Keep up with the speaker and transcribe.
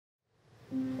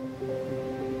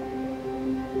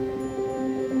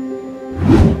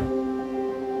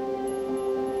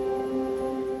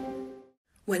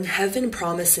When heaven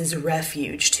promises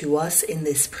refuge to us in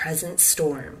this present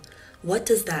storm, what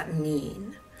does that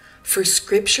mean? For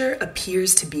Scripture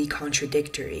appears to be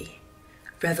contradictory.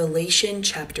 Revelation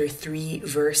chapter 3,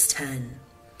 verse 10.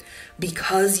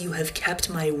 Because you have kept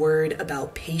my word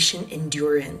about patient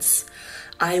endurance,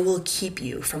 I will keep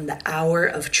you from the hour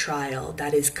of trial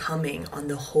that is coming on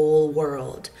the whole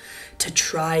world to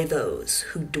try those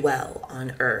who dwell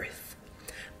on earth.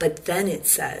 But then it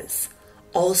says,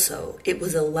 also, it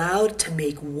was allowed to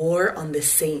make war on the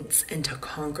saints and to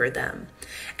conquer them,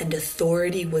 and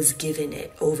authority was given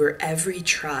it over every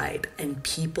tribe and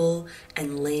people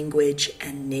and language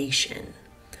and nation.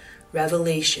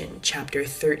 Revelation chapter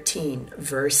 13,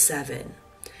 verse 7.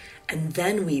 And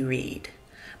then we read,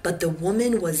 but the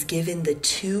woman was given the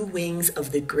 2 wings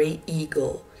of the great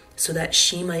eagle, so that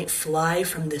she might fly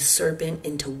from the serpent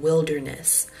into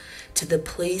wilderness, to the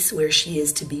place where she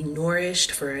is to be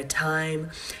nourished for a time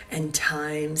and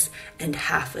times and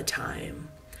half a time.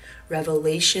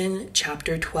 Revelation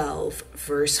chapter 12,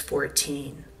 verse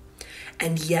 14.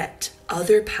 And yet,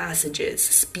 other passages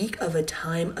speak of a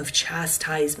time of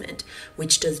chastisement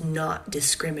which does not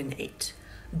discriminate.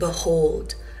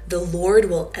 Behold, the Lord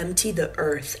will empty the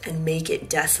earth and make it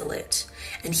desolate,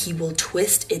 and he will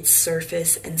twist its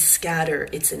surface and scatter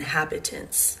its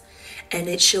inhabitants. And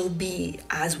it shall be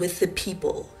as with the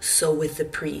people, so with the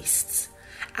priests,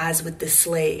 as with the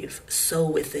slave, so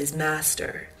with his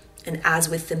master, and as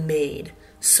with the maid,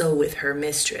 so with her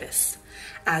mistress,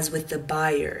 as with the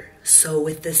buyer, so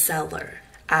with the seller,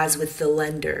 as with the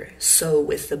lender, so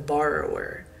with the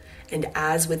borrower, and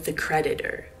as with the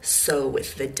creditor, so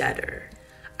with the debtor.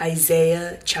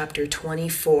 Isaiah chapter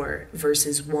 24,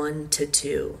 verses 1 to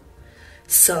 2.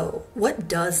 So, what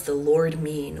does the Lord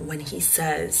mean when he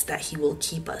says that he will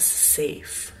keep us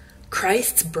safe?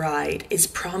 Christ's bride is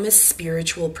promised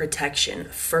spiritual protection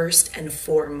first and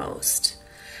foremost.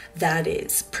 That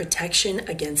is, protection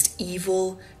against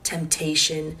evil,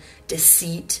 temptation,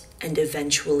 deceit, and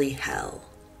eventually hell.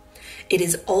 It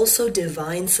is also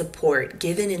divine support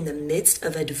given in the midst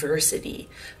of adversity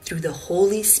through the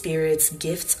Holy Spirit's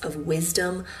gifts of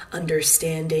wisdom,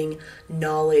 understanding,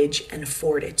 knowledge, and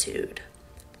fortitude.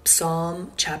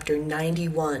 Psalm chapter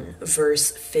 91,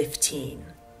 verse 15.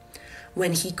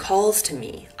 When he calls to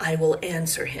me, I will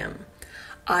answer him.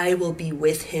 I will be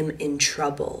with him in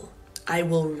trouble. I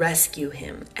will rescue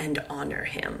him and honor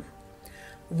him.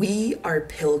 We are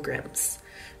pilgrims.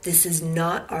 This is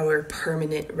not our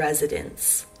permanent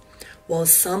residence. While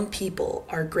some people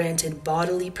are granted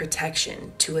bodily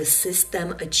protection to assist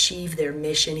them achieve their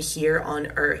mission here on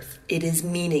earth, it is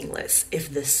meaningless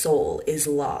if the soul is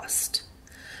lost.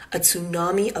 A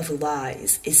tsunami of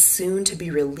lies is soon to be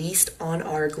released on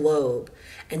our globe,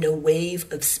 and a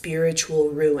wave of spiritual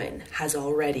ruin has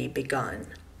already begun.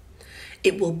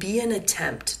 It will be an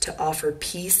attempt to offer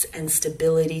peace and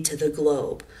stability to the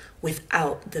globe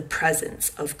without the presence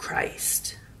of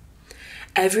Christ.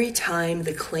 Every time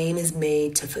the claim is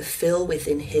made to fulfill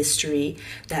within history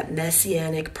that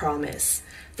messianic promise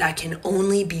that can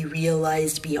only be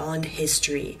realized beyond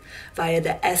history via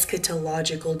the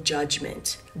eschatological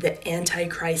judgment, the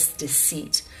Antichrist's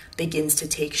deceit begins to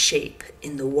take shape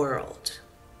in the world.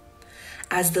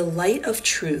 As the light of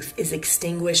truth is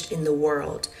extinguished in the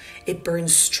world, it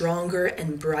burns stronger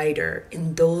and brighter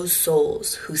in those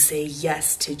souls who say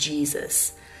yes to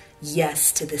Jesus,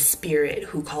 yes to the Spirit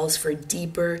who calls for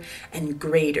deeper and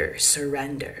greater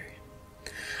surrender.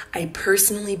 I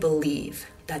personally believe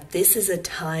that this is a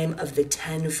time of the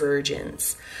 10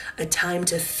 virgins, a time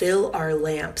to fill our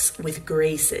lamps with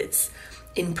graces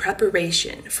in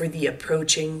preparation for the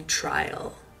approaching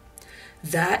trial.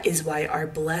 That is why our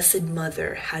Blessed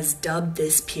Mother has dubbed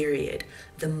this period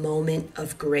the moment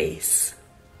of grace.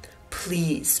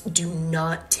 Please do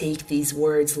not take these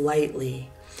words lightly.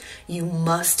 You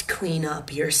must clean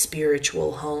up your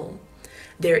spiritual home.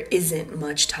 There isn't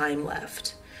much time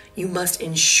left. You must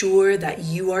ensure that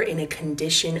you are in a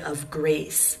condition of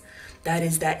grace. That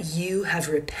is, that you have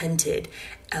repented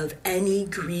of any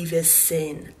grievous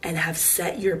sin and have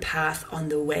set your path on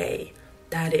the way.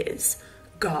 That is,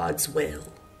 God's will.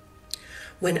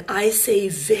 When I say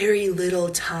very little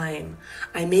time,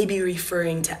 I may be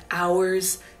referring to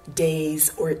hours,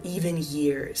 days, or even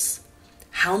years.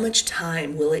 How much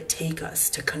time will it take us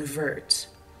to convert?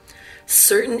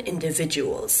 Certain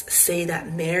individuals say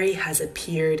that Mary has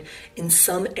appeared in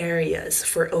some areas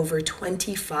for over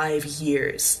 25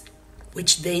 years,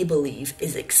 which they believe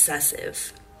is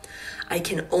excessive. I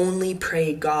can only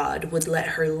pray God would let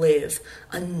her live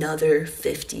another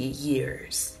 50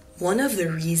 years. One of the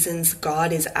reasons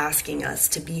God is asking us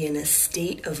to be in a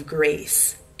state of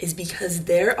grace is because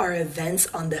there are events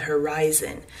on the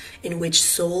horizon in which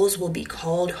souls will be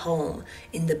called home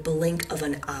in the blink of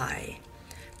an eye.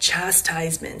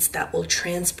 Chastisements that will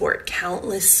transport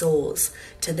countless souls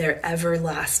to their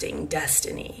everlasting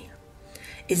destiny.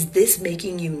 Is this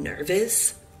making you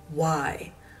nervous?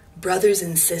 Why? Brothers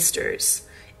and sisters,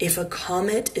 if a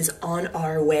comet is on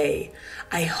our way,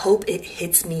 I hope it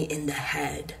hits me in the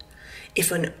head.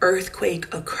 If an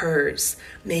earthquake occurs,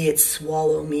 may it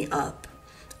swallow me up.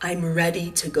 I'm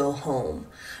ready to go home,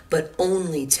 but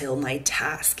only till my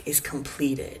task is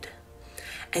completed.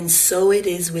 And so it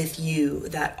is with you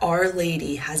that Our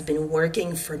Lady has been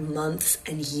working for months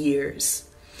and years.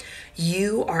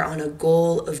 You are on a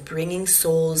goal of bringing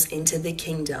souls into the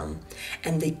kingdom,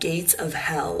 and the gates of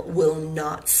hell will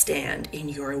not stand in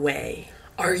your way.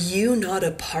 Are you not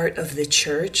a part of the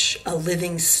church, a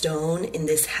living stone in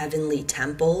this heavenly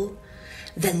temple?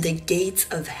 Then the gates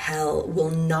of hell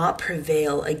will not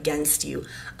prevail against you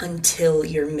until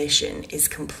your mission is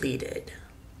completed.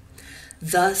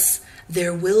 Thus,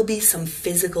 there will be some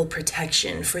physical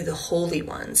protection for the holy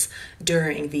ones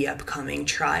during the upcoming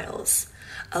trials,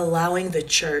 allowing the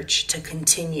church to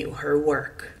continue her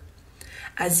work.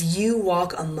 As you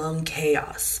walk among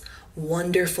chaos,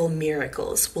 wonderful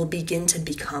miracles will begin to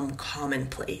become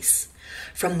commonplace,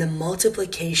 from the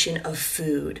multiplication of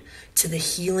food to the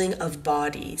healing of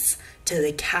bodies to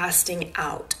the casting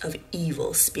out of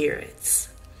evil spirits.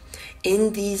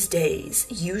 In these days,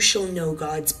 you shall know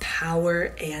God's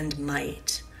power and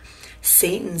might.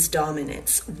 Satan's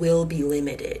dominance will be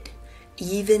limited.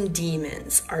 Even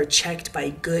demons are checked by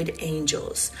good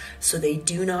angels, so they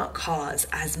do not cause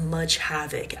as much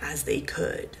havoc as they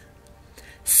could.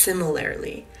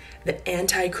 Similarly, the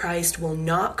Antichrist will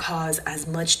not cause as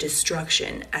much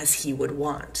destruction as he would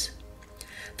want.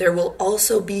 There will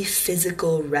also be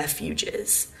physical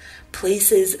refuges,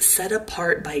 places set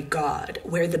apart by God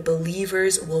where the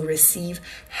believers will receive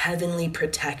heavenly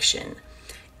protection,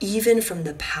 even from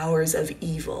the powers of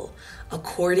evil,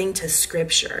 according to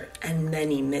Scripture and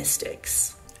many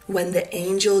mystics. When the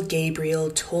angel Gabriel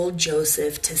told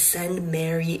Joseph to send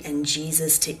Mary and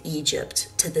Jesus to Egypt,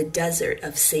 to the desert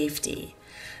of safety,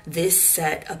 this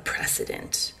set a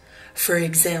precedent. For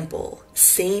example,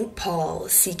 St. Paul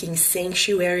seeking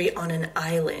sanctuary on an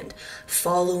island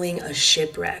following a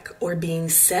shipwreck or being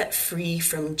set free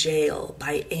from jail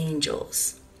by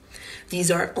angels. These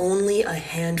are only a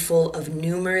handful of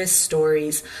numerous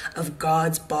stories of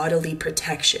God's bodily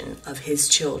protection of his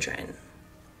children.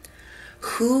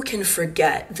 Who can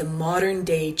forget the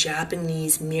modern-day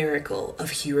Japanese miracle of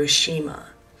Hiroshima?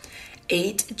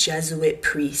 8 Jesuit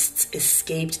priests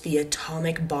escaped the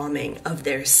atomic bombing of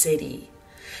their city.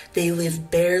 They lived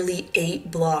barely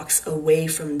 8 blocks away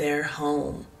from their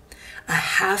home.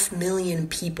 500,000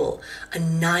 people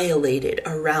annihilated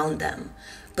around them,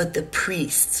 but the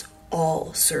priests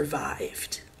all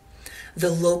survived.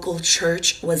 The local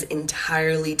church was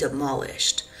entirely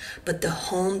demolished, but the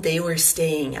home they were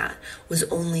staying at was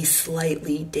only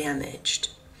slightly damaged.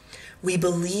 We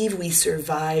believe we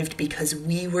survived because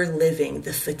we were living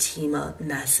the Fatima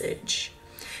message.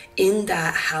 In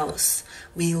that house,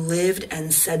 we lived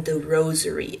and said the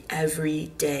Rosary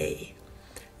every day.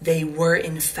 They were,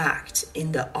 in fact,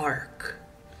 in the Ark.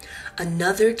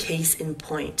 Another case in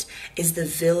point is the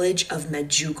village of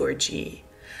Medjugorje.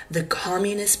 The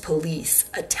communist police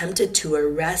attempted to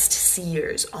arrest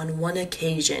seers on one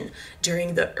occasion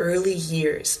during the early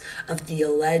years of the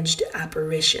alleged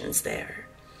apparitions there.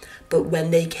 But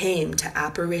when they came to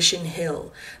Apparition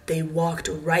Hill, they walked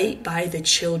right by the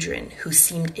children who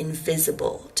seemed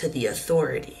invisible to the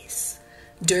authorities.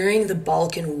 During the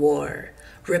Balkan War,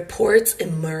 reports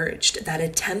emerged that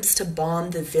attempts to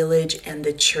bomb the village and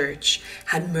the church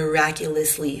had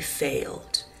miraculously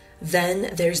failed.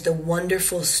 Then there's the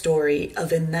wonderful story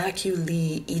of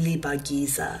Immaculate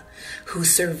Ilibagiza, who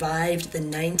survived the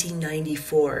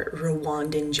 1994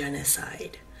 Rwandan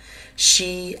genocide.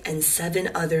 She and 7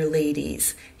 other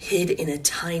ladies hid in a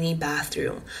tiny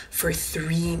bathroom for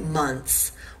 3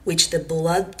 months, which the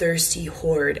bloodthirsty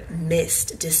horde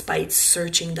missed despite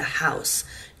searching the house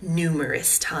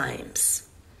numerous times.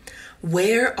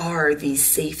 Where are these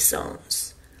safe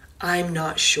zones? I'm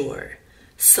not sure.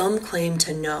 Some claim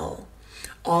to know.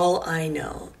 All I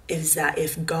know is that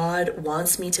if God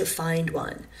wants me to find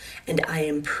one, and I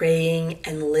am praying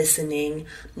and listening,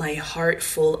 my heart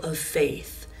full of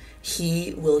faith,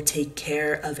 He will take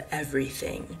care of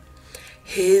everything.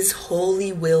 His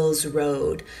holy will's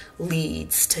road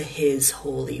leads to His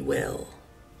holy will.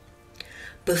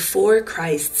 Before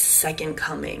Christ's second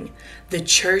coming, the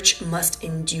Church must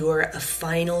endure a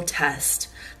final test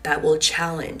that will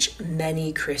challenge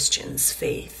many Christians'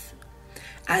 faith.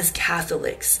 As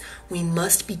Catholics, we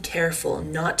must be careful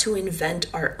not to invent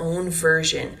our own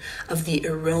version of the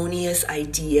erroneous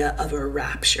idea of a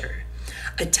rapture,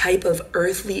 a type of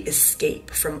earthly escape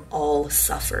from all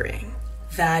suffering.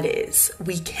 That is,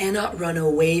 we cannot run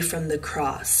away from the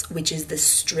cross, which is the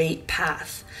straight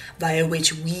path via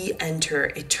which we enter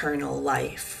eternal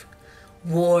life.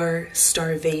 War,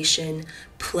 starvation,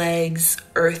 plagues,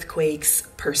 earthquakes,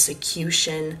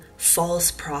 persecution,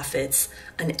 false prophets,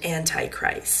 an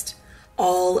antichrist.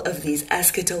 All of these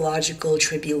eschatological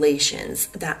tribulations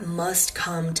that must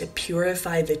come to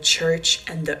purify the church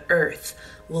and the earth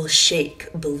will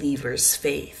shake believers'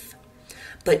 faith,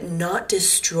 but not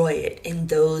destroy it in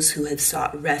those who have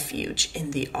sought refuge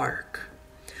in the ark.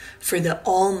 For the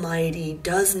Almighty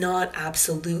does not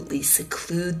absolutely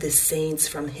seclude the saints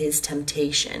from his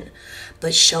temptation,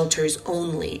 but shelters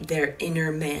only their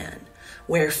inner man,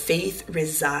 where faith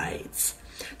resides,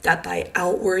 that by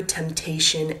outward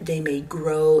temptation they may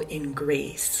grow in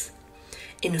grace.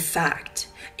 In fact,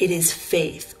 it is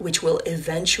faith which will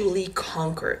eventually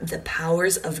conquer the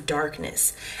powers of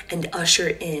darkness and usher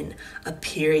in a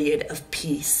period of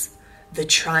peace, the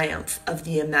triumph of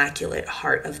the Immaculate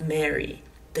Heart of Mary,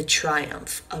 the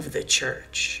triumph of the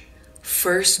Church.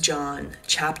 1 John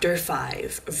chapter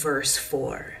 5, verse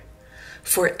 4.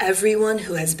 For everyone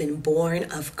who has been born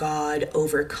of God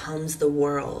overcomes the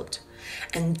world,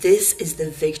 and this is the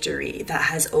victory that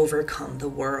has overcome the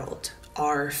world,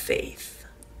 our faith.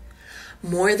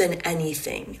 More than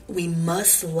anything, we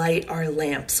must light our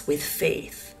lamps with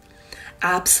faith,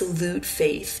 absolute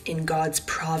faith in God's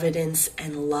providence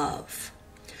and love.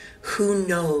 Who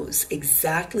knows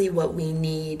exactly what we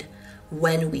need,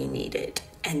 when we need it,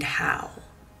 and how?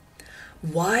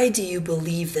 Why do you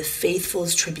believe the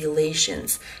faithful's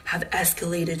tribulations have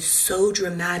escalated so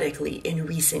dramatically in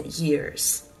recent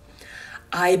years?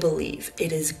 I believe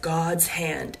it is God's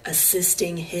hand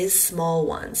assisting his small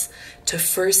ones to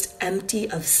first empty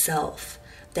of self,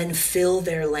 then fill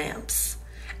their lamps,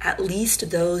 at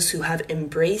least those who have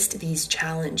embraced these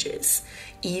challenges,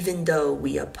 even though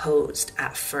we opposed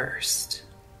at first.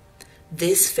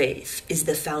 This faith is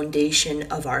the foundation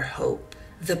of our hope,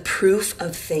 the proof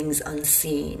of things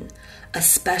unseen,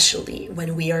 especially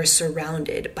when we are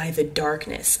surrounded by the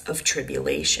darkness of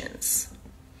tribulations.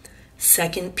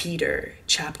 2 Peter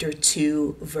chapter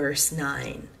 2, verse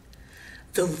 9.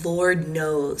 The Lord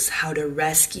knows how to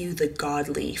rescue the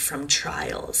godly from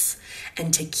trials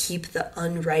and to keep the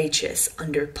unrighteous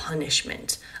under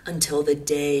punishment until the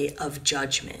day of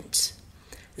judgment.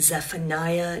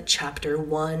 Zephaniah chapter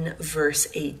 1, verse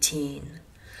 18.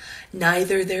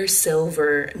 Neither their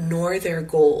silver nor their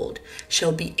gold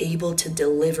shall be able to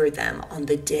deliver them on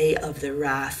the day of the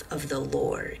wrath of the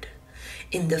Lord.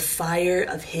 In the fire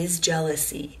of his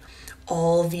jealousy,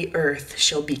 all the earth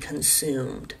shall be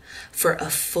consumed. For a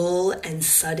full and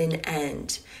sudden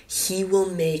end he will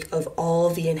make of all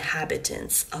the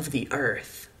inhabitants of the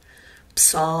earth.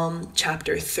 Psalm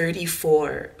chapter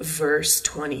 34, verse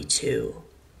 22.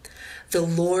 The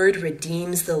Lord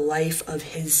redeems the life of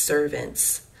his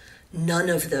servants. None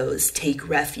of those take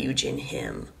refuge in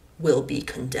him will be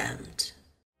condemned.